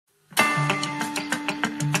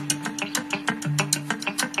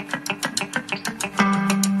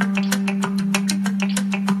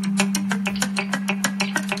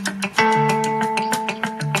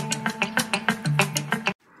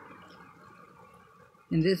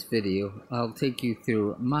In this video, I'll take you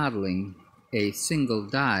through modeling a single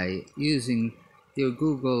die using your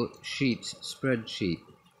Google Sheets spreadsheet.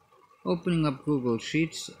 Opening up Google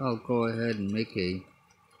Sheets, I'll go ahead and make a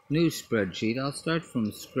new spreadsheet. I'll start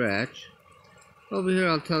from scratch. Over here,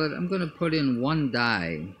 I'll tell it I'm going to put in one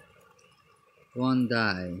die,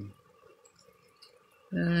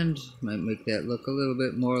 and might make that look a little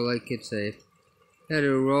bit more like it's a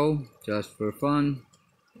header row, just for fun.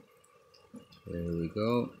 There we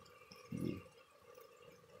go.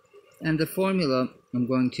 And the formula I'm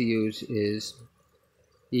going to use is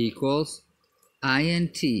equals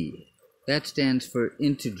int. That stands for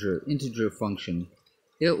integer function.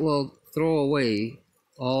 It will throw away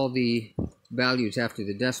all the values after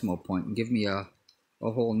the decimal point and give me a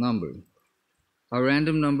whole number. A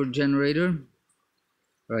random number generator,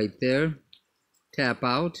 right there, tap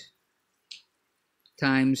out,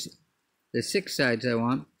 times the 6 sides I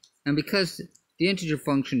want. And because the integer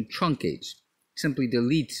function truncates, simply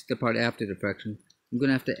deletes the part after the fraction, I'm going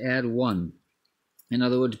to have to add 1. In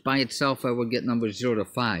other words, by itself I would get numbers 0 to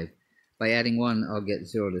 5. By adding 1, I'll get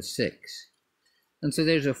 0 to 6. And so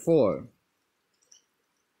there's a 4.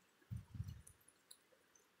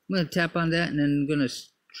 I'm going to tap on that, and then I'm going to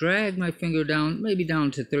drag my finger down, maybe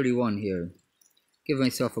down to 31 here. Give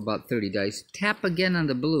myself about 30 dice. Tap again on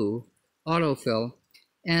the blue, autofill,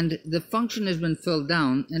 and the function has been filled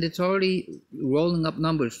down, and it's already rolling up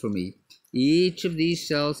numbers for me. Each of these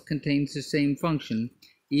cells contains the same function,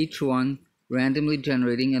 each one randomly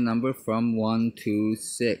generating a number from 1 to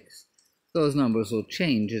 6. Those numbers will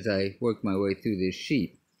change as I work my way through this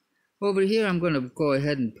sheet. Over here, I'm going to go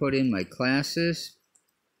ahead and put in my classes.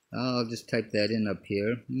 I'll just type that in up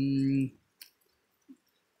here.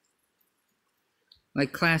 My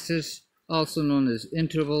classes, also known as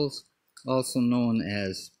intervals, also known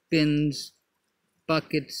as bins,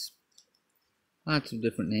 buckets, lots of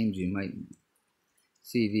different names you might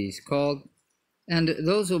see these called. And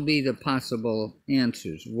those will be the possible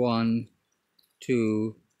answers. 1,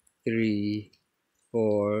 2, 3,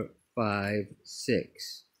 4, 5,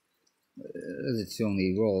 6. It's the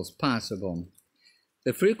only rows possible.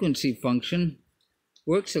 The frequency function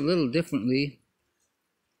works a little differently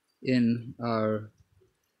in our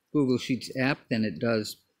Google Sheets app than it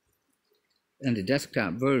does in the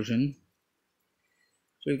desktop version.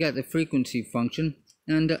 So we've got the frequency function,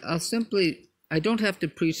 and I don't have to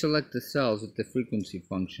pre-select the cells with the frequency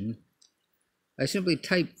function. I simply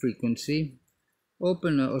type frequency, I've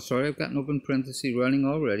got an open parenthesis running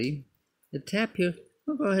already. I tap here,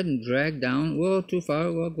 I'll go ahead and drag down. Whoa, too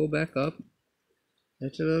far, we'll go back up.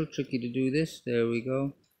 That's a little tricky to do this. There we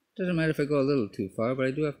go. Doesn't matter if I go a little too far, but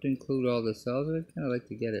I do have to include all the cells. I kind of like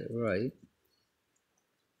to get it right.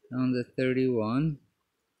 Down to 31.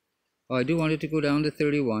 Oh, I do want it to go down to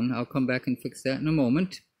 31. I'll come back and fix that in a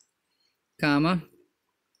moment. Comma.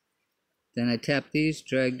 Then I tap these,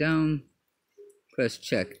 drag down, press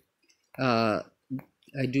check. I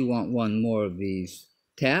do want one more of these.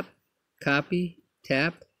 Tap, copy,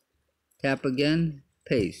 tap, tap again,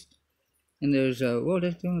 paste. And there's that's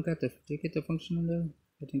the one I got. Did you get the function in there?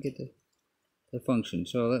 I didn't get the function.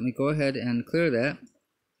 So let me go ahead and clear that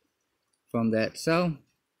from that cell.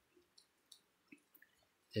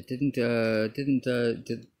 It didn't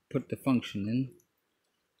put the function in,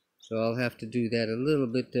 so I'll have to do that a little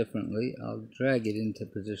bit differently. I'll drag it into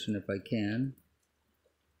position if I can.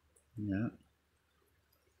 Yeah,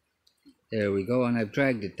 there we go, and I've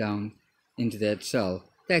dragged it down into that cell.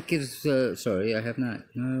 That gives, sorry, I have not.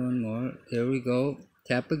 No, one more. There we go.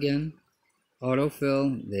 Tap again.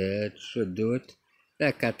 Autofill. That should do it.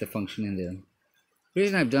 That got the function in there. The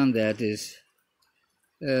reason I've done that is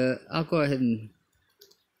I'll go ahead and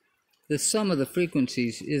the sum of the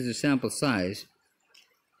frequencies is the sample size.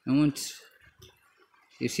 And once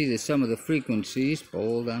you see the sum of the frequencies,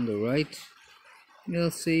 bold on the right,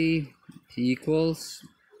 you'll see equals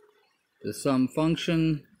the sum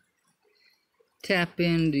function. Tap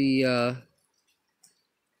in the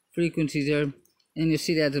frequencies there, and you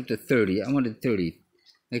see that's up to 30. I wanted 30.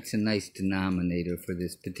 Makes a nice denominator for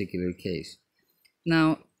this particular case.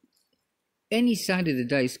 Now, any side of the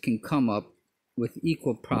dice can come up with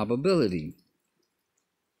equal probability.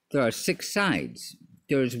 There are 6 sides.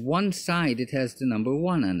 There's one side that has the number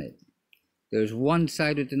 1 on it. There's one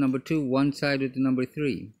side with the number 2, one side with the number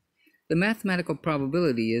 3. The mathematical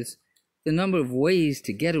probability is the number of ways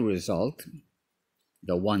to get a result,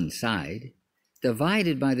 the one side,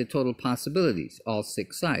 divided by the total possibilities, all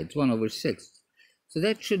 6 sides, 1 over 6. So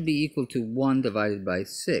that should be equal to 1 divided by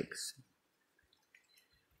 6.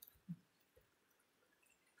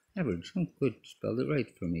 Average. Oh, good. Spelled it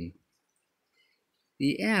right for me.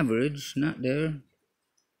 The average, not there.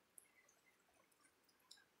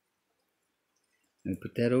 And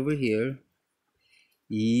put that over here,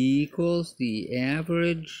 equals the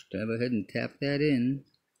average. Go ahead and tap that in.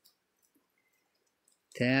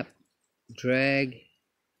 Tap, drag,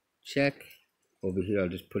 check. Over here I'll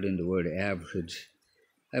just put in the word average.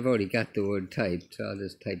 I've already got the word typed, so I'll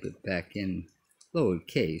just type it back in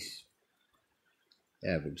lowercase.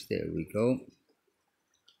 Average, there we go.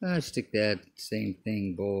 I'll stick that same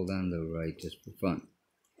thing bold on the right just for fun.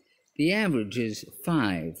 The average is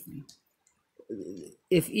 5.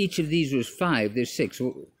 If each of these was 5, there's 6.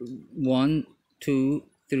 1, 2,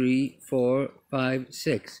 3, 4, 5,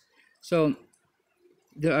 6. So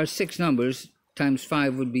there are 6 numbers, times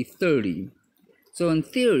 5 would be 30. So in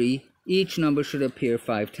theory, each number should appear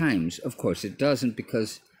 5 times. Of course it doesn't,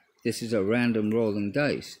 because this is a random rolling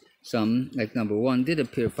dice. Some, like number 1, did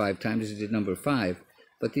appear 5 times, as did number 5,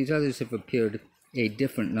 but these others have appeared a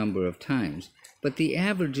different number of times. But the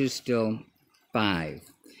average is still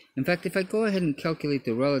 5. In fact, if I go ahead and calculate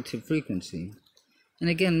the relative frequency, and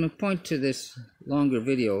again, my point to this longer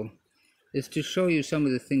video is to show you some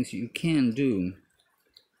of the things you can do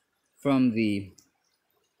from the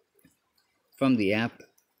app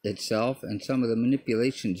itself, and some of the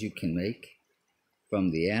manipulations you can make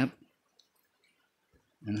from the app,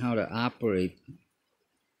 and how to operate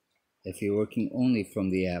if you're working only from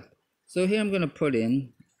the app. So here I'm going to put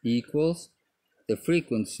in equals the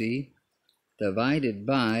frequency divided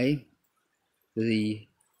by the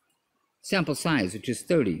sample size, which is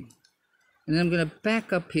 30. And then I'm going to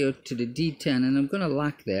back up here to the D10, and I'm going to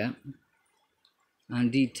lock that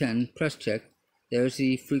on D10, press check. There's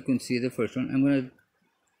the frequency of the first one. I'm going to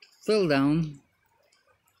fill down,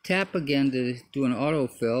 tap again to do an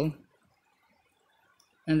autofill,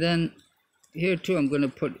 and then here too I'm going to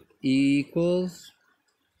put equals.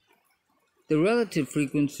 The relative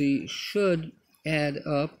frequency should add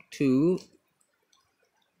up to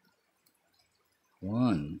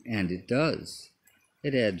 1, and it does.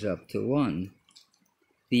 It adds up to 1.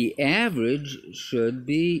 The average should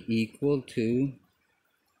be equal to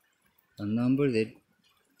a number that,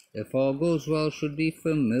 if all goes well, should be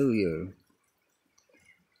familiar.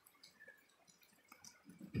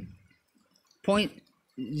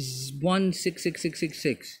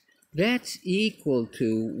 0.166666. That's equal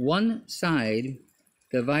to 1 side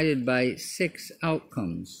divided by 6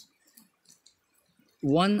 outcomes.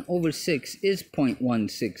 1 over 6 is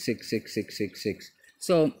 0.16666666.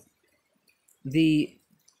 So the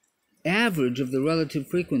average of the relative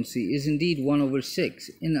frequency is indeed 1 over 6.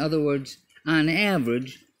 In other words, on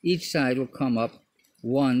average, each side will come up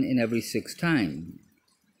 1 in every 6 times.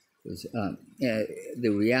 The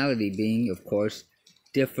reality being, of course,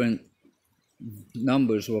 different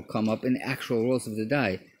numbers will come up in actual rolls of the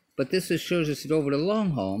die. But this assures us that over the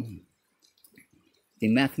long haul, the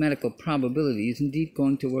mathematical probability is indeed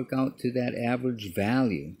going to work out to that average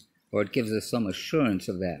value, or it gives us some assurance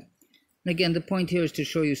of that. And again, the point here is to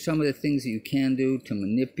show you some of the things that you can do to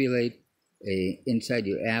manipulate inside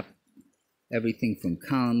your app, everything from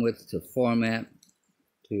column width to format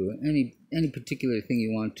to any particular thing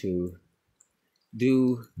you want to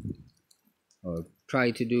do or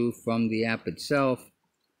try to do from the app itself.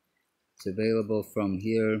 It's available from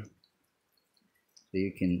here, so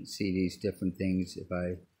you can see these different things. If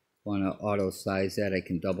I want to auto size that, I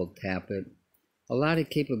can double tap it. A lot of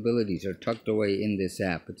capabilities are tucked away in this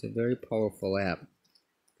app. It's a very powerful app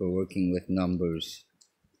for working with numbers.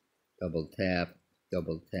 Double tap,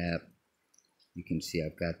 double tap. You can see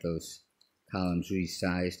I've got those columns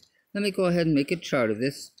resized. Let me go ahead and make a chart of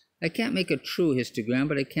this. I can't make a true histogram,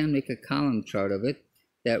 but I can make a column chart of it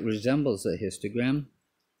that resembles a histogram.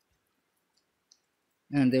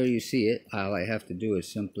 And there you see it. All I have to do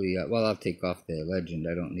is simply, well, I'll take off the legend.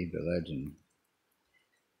 I don't need the legend.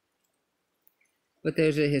 But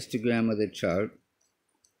there's a histogram of the chart.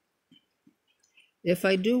 If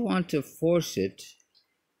I do want to force it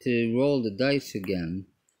to roll the dice again,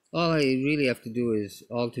 all I really have to do is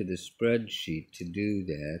alter the spreadsheet to do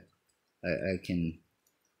that. I can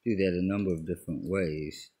do that a number of different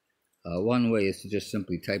ways. One way is to just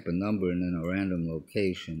simply type a number and then a random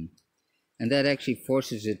location. And that actually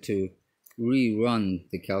forces it to rerun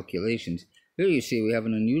the calculations. Here you see we have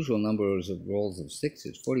an unusual number of rolls of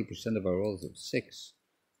 6s. 40% of our rolls of 6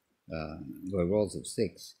 were rolls of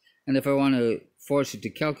 6. And if I want to force it to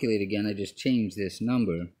calculate again, I just change this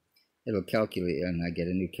number. It'll calculate, and I get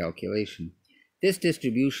a new calculation. This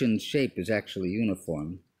distribution shape is actually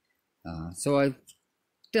uniform. So I've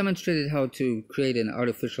demonstrated how to create an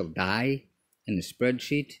artificial die in the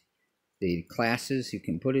spreadsheet, the classes you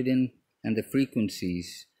can put it in, and the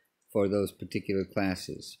frequencies for those particular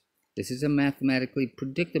classes. This is a mathematically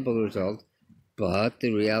predictable result, But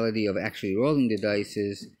the reality of actually rolling the dice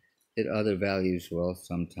is that other values will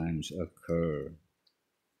sometimes occur.